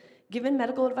bushes, given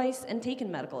medical advice, and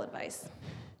taken medical advice.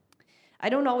 I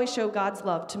don't always show God's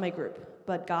love to my group,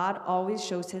 but God always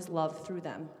shows his love through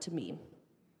them to me.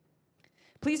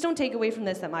 Please don't take away from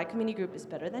this that my community group is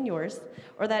better than yours,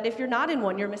 or that if you're not in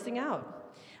one, you're missing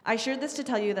out. I shared this to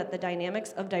tell you that the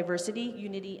dynamics of diversity,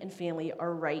 unity, and family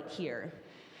are right here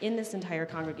in this entire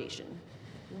congregation.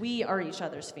 We are each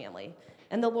other's family,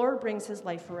 and the Lord brings his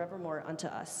life forevermore unto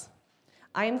us.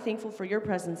 I am thankful for your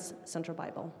presence, Central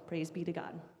Bible. Praise be to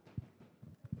God.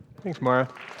 Thanks, Mara.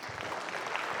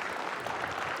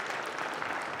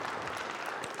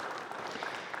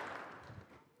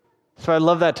 So I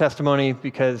love that testimony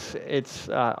because it's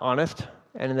honest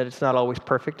and that it's not always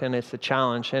perfect and it's a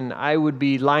challenge. And I would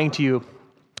be lying to you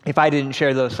if I didn't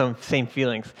share those same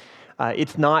feelings.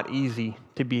 It's not easy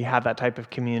to have that type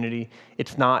of community.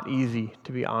 It's not easy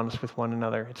to be honest with one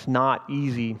another. It's not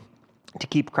easy to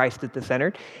keep Christ at the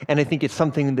center. And I think it's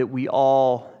something that we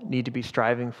all need to be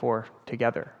striving for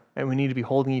together. And we need to be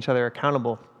holding each other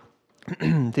accountable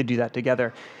to do that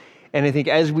together. And I think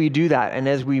as we do that and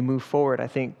as we move forward, I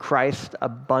think Christ's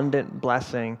abundant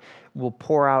blessing will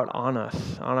pour out on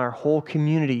us, on our whole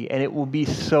community, and it will be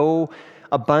so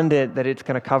abundant that it's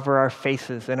going to cover our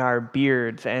faces and our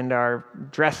beards and our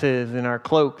dresses and our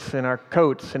cloaks and our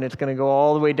coats, and it's going to go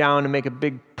all the way down and make a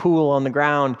big pool on the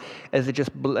ground as it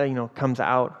just comes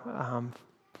out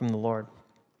from the Lord.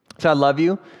 So I love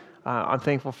you. I'm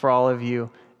thankful for all of you.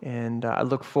 And I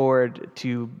look forward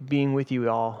to being with you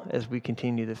all as we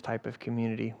continue this type of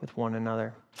community with one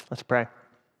another. Let's pray.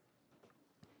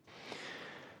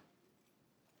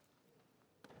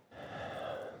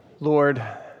 Lord,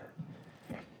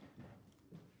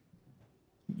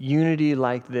 unity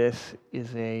like this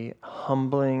is a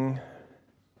humbling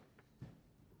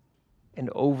and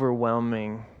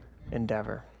overwhelming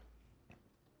endeavor.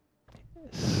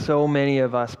 So many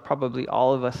of us, probably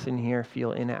all of us in here,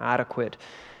 feel inadequate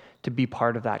to be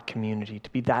part of that community, to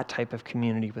be that type of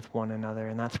community with one another.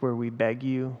 And that's where we beg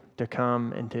you to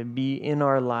come and to be in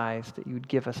our lives, that you would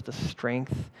give us the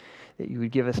strength, that you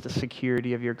would give us the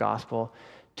security of your gospel,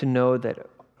 to know that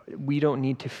we don't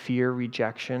need to fear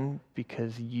rejection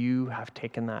because you have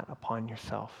taken that upon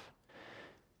yourself.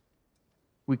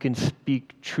 We can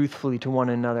speak truthfully to one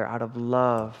another out of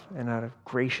love and out of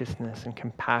graciousness and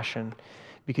compassion,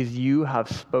 because you have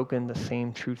spoken the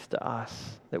same truth to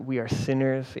us, that we are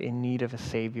sinners in need of a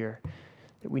Savior,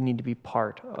 that we need to be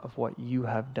part of what you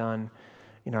have done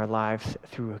in our lives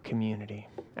through a community.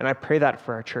 And I pray that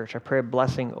for our church. I pray a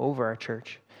blessing over our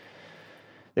church,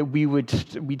 that we'd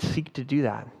seek to do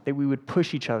that, that we would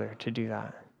push each other to do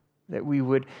that, that we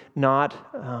would not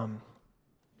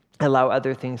allow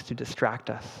other things to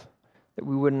distract us, that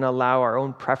we wouldn't allow our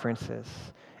own preferences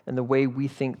and the way we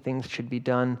think things should be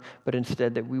done, but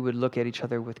instead that we would look at each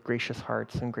other with gracious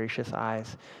hearts and gracious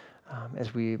eyes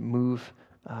as we move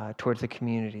towards a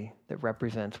community that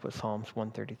represents what Psalms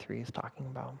 133 is talking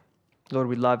about. Lord,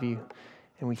 we love you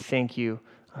and we thank you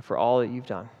for all that you've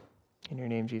done. In your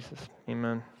name, Jesus.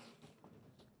 Amen.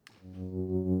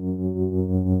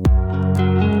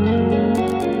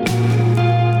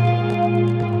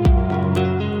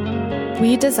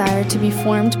 We desire to be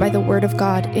formed by the Word of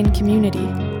God in community.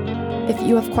 If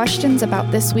you have questions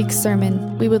about this week's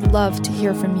sermon, we would love to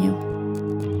hear from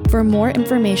you. For more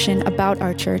information about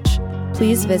our church,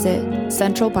 please visit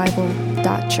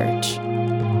centralbible.church.